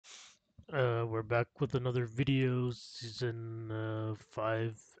We're back with another video, season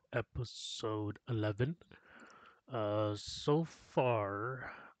 5, episode 11. So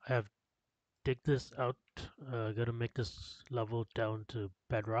far, I have dig this out. Gotta make this level down to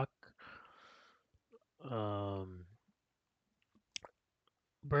bedrock. Um,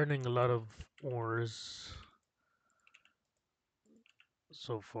 Burning a lot of ores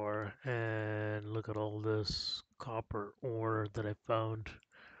so far, and look at all this copper ore that I found.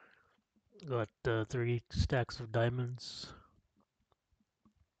 Got 3 stacks of diamonds.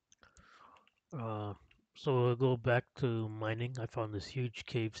 Uh, so we'll go back to mining. I found this huge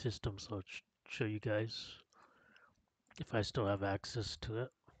cave system, so I'll show you guys if I still have access to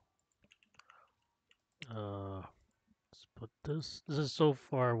it. Let's put this. This is so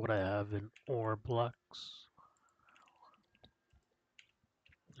far what I have in ore blocks.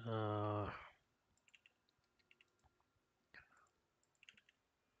 Uh,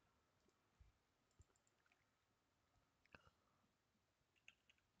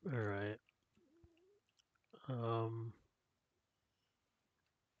 all right. Um,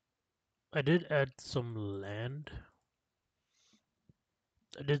 I did add some land.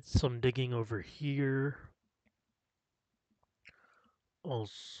 I did some digging over here.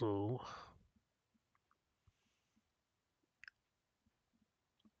 Also,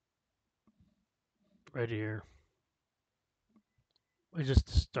 right here. I just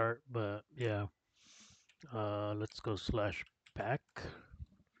to start, but yeah. Let's go slash back.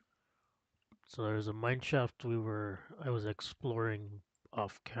 So there's a mine shaft I was exploring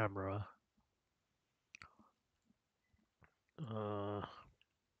off camera. Uh,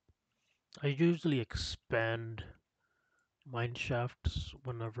 I usually expand mine shafts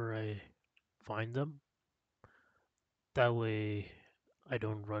whenever I find them. That way I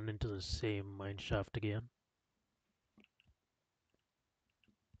don't run into the same mine shaft again.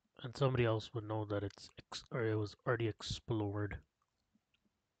 And somebody else would know that or it was already explored.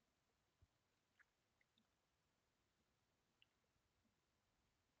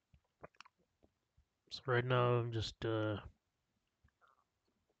 So right now I'm just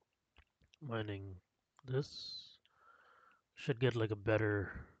mining this. Should get like a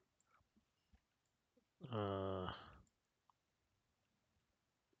better uh,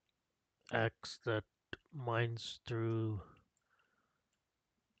 axe that mines through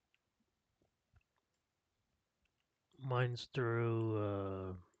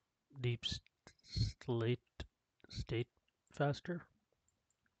deep slate state faster.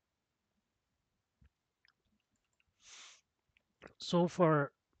 So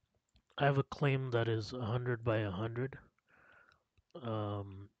far, I have a claim that is 100 by 100.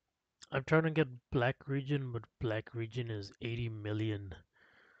 Um, I'm trying to get Black Region, but Black Region is 80 million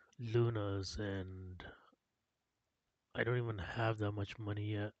lunas, and I don't even have that much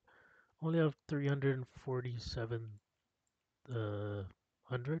money yet. Only have 347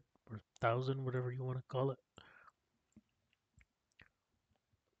 hundred or thousand, whatever you want to call it.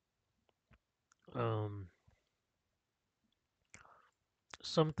 Um,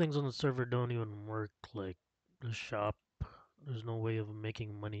 some things on the server don't even work, like the shop. There's no way of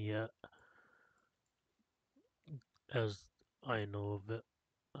making money yet, as I know of it.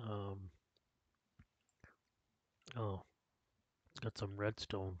 Um, oh, got some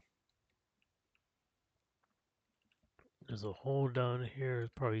redstone. There's a hole down here.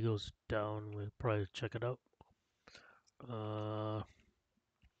 It probably goes down. We'll probably check it out. Let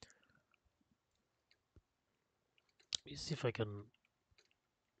me see if I can.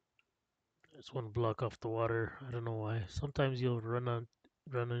 There's one block off the water. I don't know why. Sometimes you'll run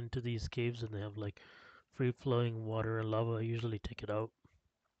into these caves and they have like free flowing water and lava. I usually take it out.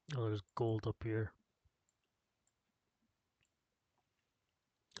 Oh, there's gold up here.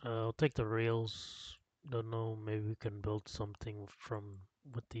 I'll take the rails. Don't know. Maybe we can build something from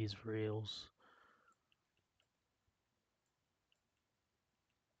with these rails.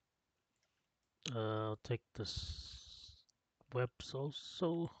 I'll take this webs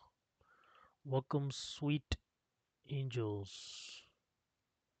also. Welcome, sweet angels.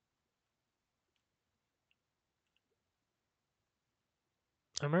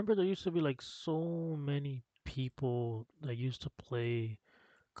 I remember there used to be like so many people that used to play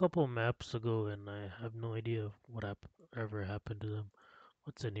a couple maps ago, and I have no idea what ever happened to them.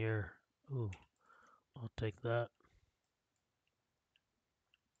 What's in here? Ooh, I'll take that.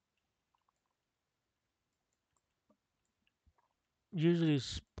 Usually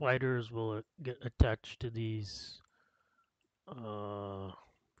spiders will get attached to these uh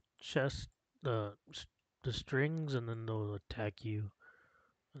chest the the strings, and then they'll attack you.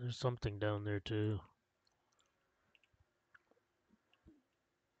 There's something down there too.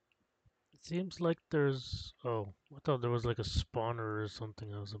 Seems like there's. Oh, I thought there was like a spawner or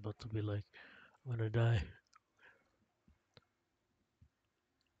something. I was about to be like, I'm gonna die.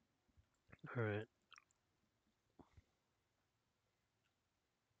 Alright.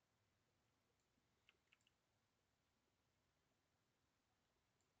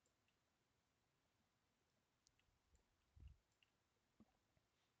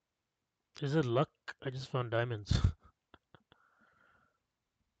 Is it luck? I just found diamonds.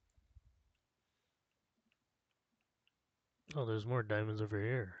 Oh, there's more diamonds over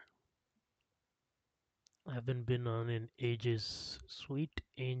here. I haven't been on in ages. Sweet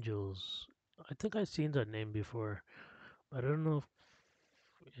Angels. I think I've seen that name before. I don't know if.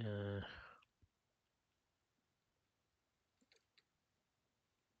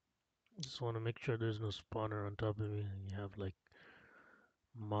 Just want to make sure there's no spawner on top of me. And you have like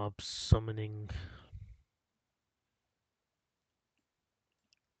mobs summoning.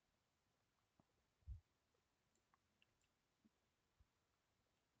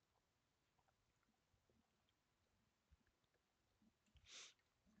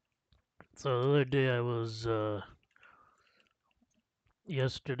 So the other day I was.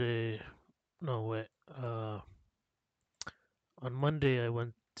 Yesterday. No, wait. On Monday I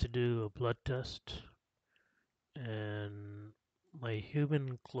went to do a blood test and my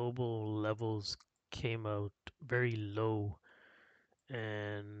human global levels came out very low.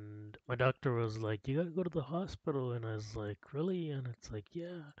 And my doctor was like, "You gotta go to the hospital." And I was like, "Really?" And it's like,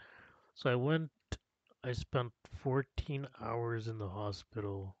 "Yeah." So I went, I spent 14 hours in the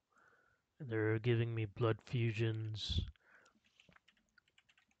hospital. And they were giving me blood fusions.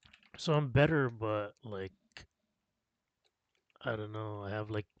 So I'm better, but like, I don't know, I have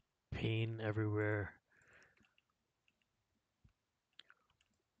like pain everywhere.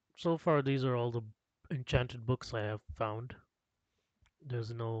 So far, these are all the enchanted books I have found. There's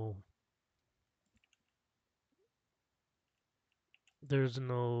no there's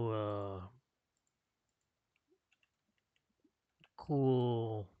no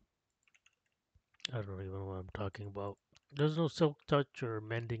cool. I don't even know what I'm talking about. There's no silk touch or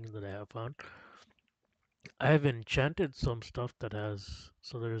mending that I have found. I have enchanted some stuff that has.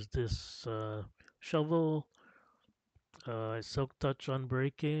 So there's this shovel, silk touch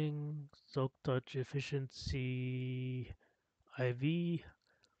unbreaking, silk touch efficiency IV,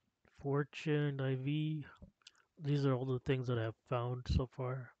 fortune IV. These are all the things that I have found so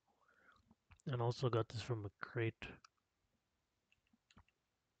far, and also got this from a crate.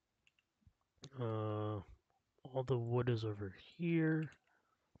 Uh, all the wood is over here.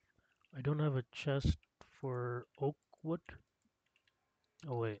 I don't have a chest for oak wood.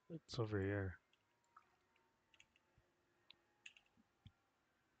 Oh wait, it's over here.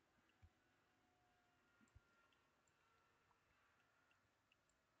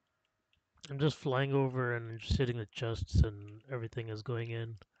 I'm just flying over and just hitting the chests and everything is going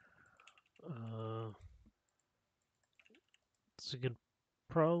in. Uh, so you can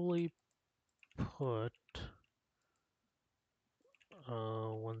probably put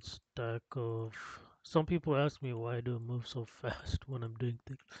one stack of. Some people ask me why I do move so fast when I'm doing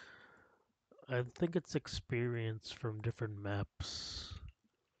things. I think it's experience from different maps.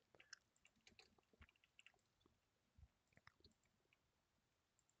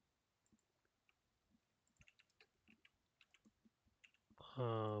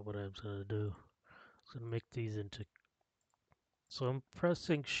 What I'm gonna do. I'm gonna make these into. So I'm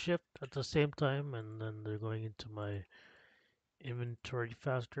pressing shift at the same time, and then they're going into my inventory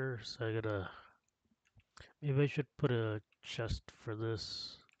faster. So I gotta. Maybe I should put a chest for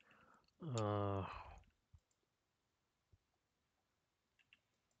this. Uh,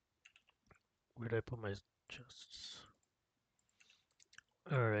 where did I put my chests?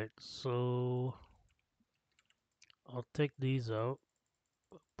 Alright, so I'll take these out,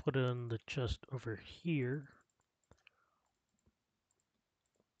 put it in the chest over here,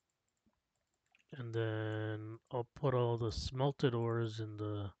 and then I'll put all the smelted ores in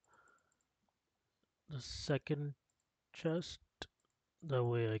the second chest. That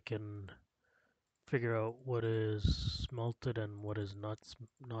way I can figure out what is smelted and what is not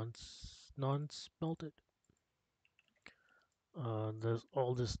non-smelted. There's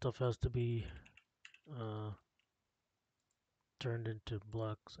all this stuff has to be uh, turned into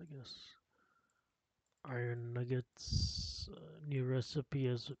blocks, I guess. Iron nuggets. New recipe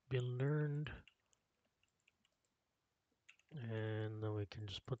has been learned. And then we can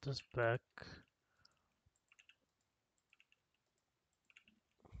just put this back.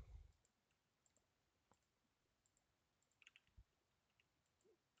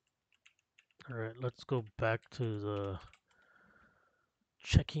 Alright, let's go back to the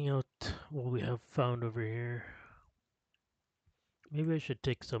checking out what we have found over here. Maybe I should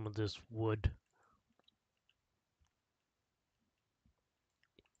take some of this wood.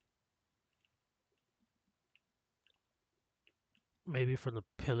 Maybe from the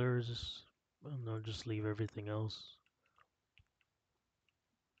pillars. And I'll just leave everything else.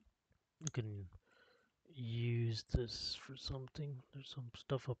 You can use this for something. There's some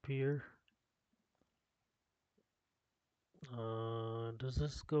stuff up here. Does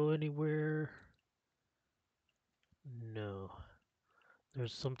this go anywhere? No.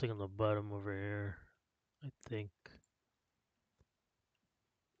 There's something on the bottom over here, I think.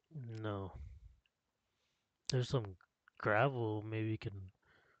 No. There's some gravel. Maybe you can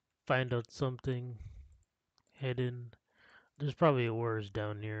find out something hidden. There's probably ores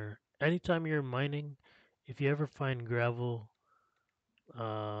down here. Anytime you're mining, if you ever find gravel,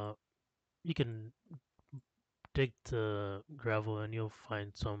 uh, you can dig the gravel and you'll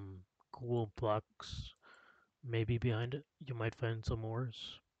find some cool blocks maybe behind it. You might find some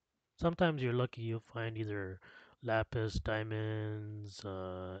ores. Sometimes you're lucky you'll find either lapis, diamonds,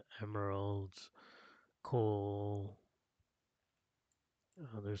 emeralds, coal.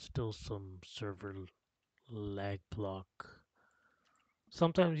 There's still some server lag block.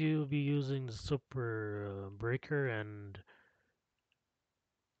 Sometimes you'll be using the super breaker and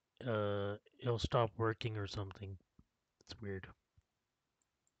it'll stop working or something. It's weird.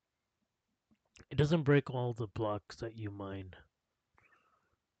 It doesn't break all the blocks that you mine.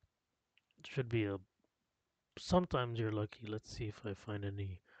 It should be a. Sometimes you're lucky. Let's see if I find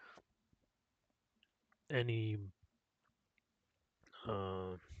any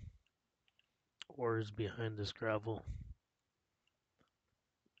uh, ores behind this gravel.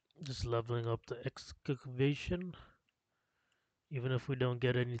 Just leveling up the excavation. Even if we don't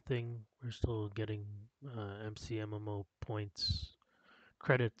get anything, we're still getting MCMMO points,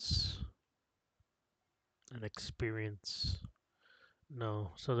 credits, and experience.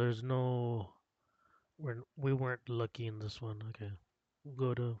 No, so there's no. We weren't lucky in this one. Okay, we'll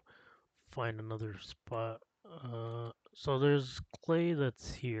go to find another spot. So there's clay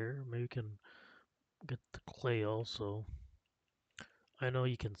that's here. Maybe we can get the clay also. I know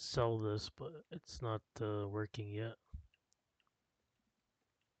you can sell this, but it's not working yet.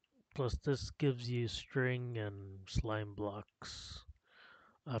 Plus, this gives you string and slime blocks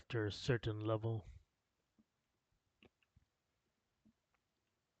after a certain level.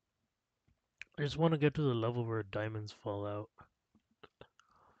 I just want to get to the level where diamonds fall out.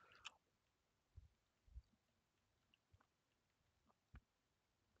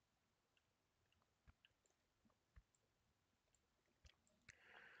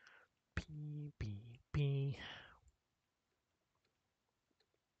 Pee, pee, pee.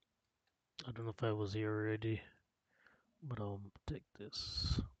 I don't know if I was here already, but I'll take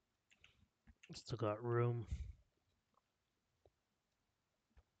this. Still got room.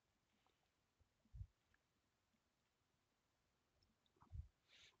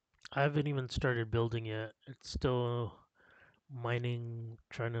 I haven't even started building yet. It's still mining,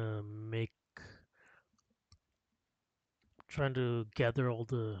 trying to gather all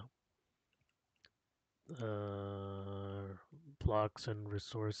the uh, blocks and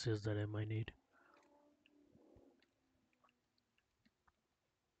resources that I might need.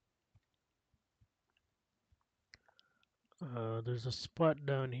 There's a spot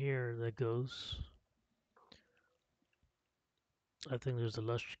down here that goes. I think there's a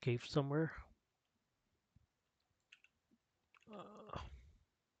lush cave somewhere.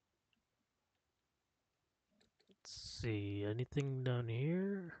 Let's see, anything down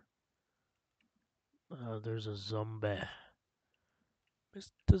here? There's a zombie.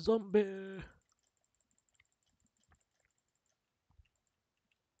 Mr. Zombie!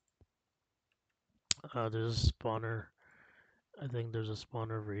 There's a spawner. I think there's a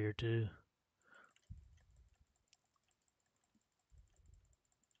spawner over here too.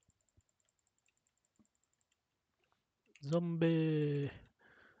 Zombie!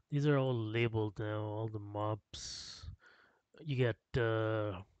 These are all labeled now, all the mobs. You get,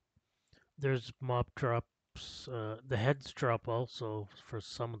 there's mob drops. The heads drop also for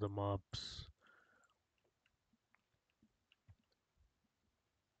some of the mobs.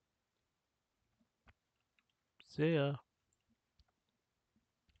 See ya.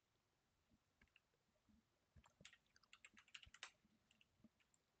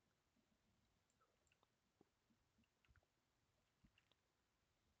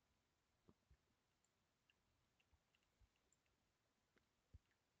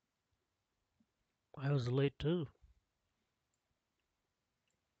 I was late too.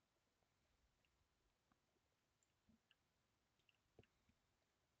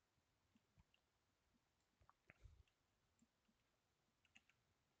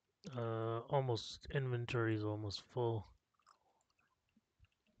 Almost inventory is almost full.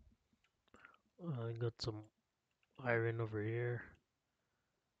 I got some iron over here.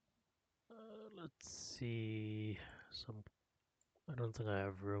 Let's see. Some. I don't think I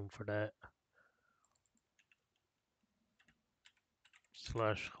have room for that.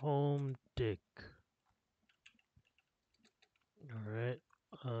 Slash home dick. All right.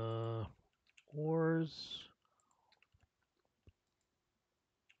 Ores.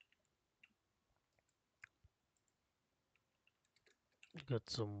 Got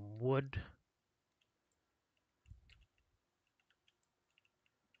some wood.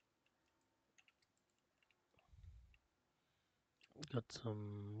 Got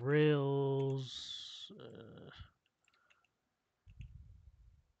some rails.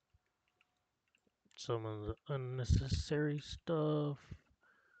 Some of the unnecessary stuff.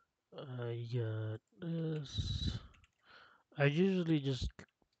 I got this. I usually just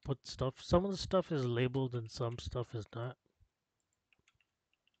put stuff. Some of the stuff is labeled and some stuff is not.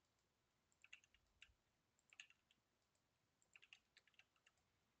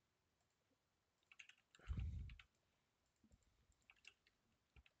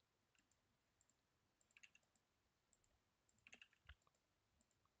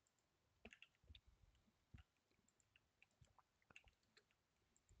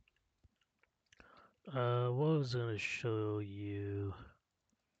 What was I gonna show you?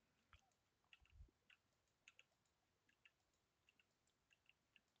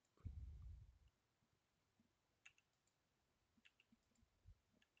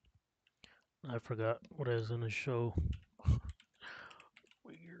 I forgot what I was gonna show.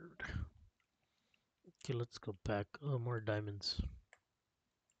 Weird. Okay, let's go back. Oh, more diamonds.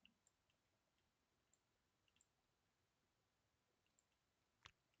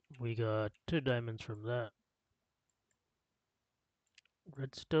 We got 2 diamonds from that.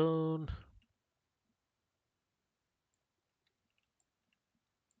 Redstone.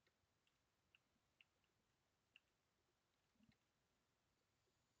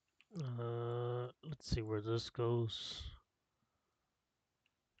 Let's see where this goes.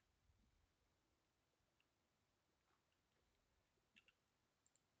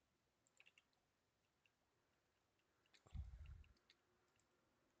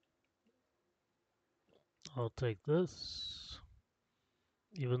 I'll take this.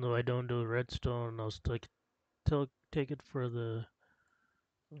 Even though I don't do redstone, I'll still take it for the.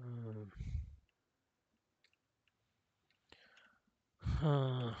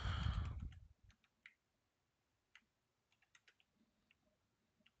 Uh,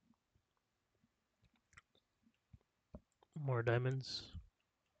 more diamonds.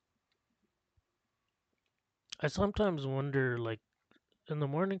 I sometimes wonder, like, in the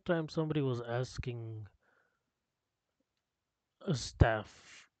morning time, somebody was asking a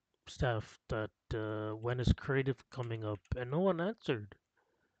staff that when is creative coming up, and no one answered,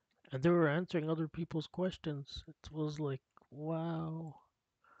 and they were answering other people's questions. It was like, wow,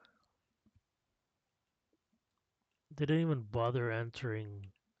 they didn't even bother answering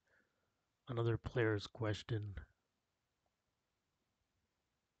another player's question,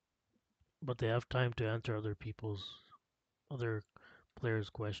 but they have time to answer other players'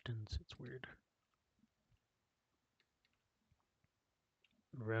 questions. It's weird.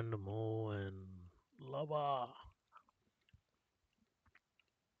 Random hole and lava.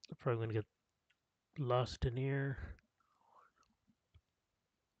 I'm probably gonna get lost in here.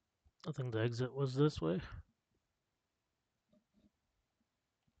 I think the exit was this way.